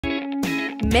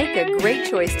Make a great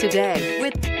choice today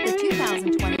with the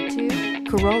 2022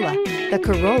 Corolla. The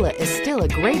Corolla is still a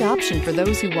great option for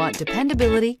those who want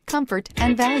dependability, comfort,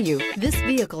 and value. This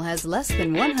vehicle has less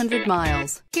than 100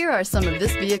 miles. Here are some of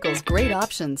this vehicle's great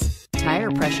options: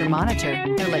 tire pressure monitor,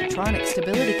 electronic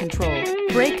stability control,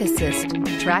 brake assist,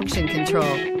 traction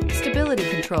control, stability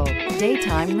control,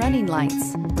 daytime running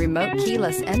lights, remote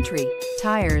keyless entry,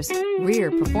 tires, rear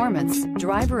performance,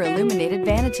 driver illuminated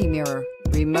vanity mirror,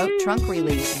 remote trunk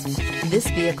release. This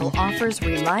vehicle offers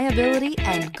reliability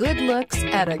and good looks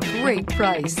at a great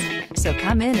price. So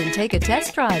come in and take a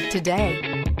test drive today.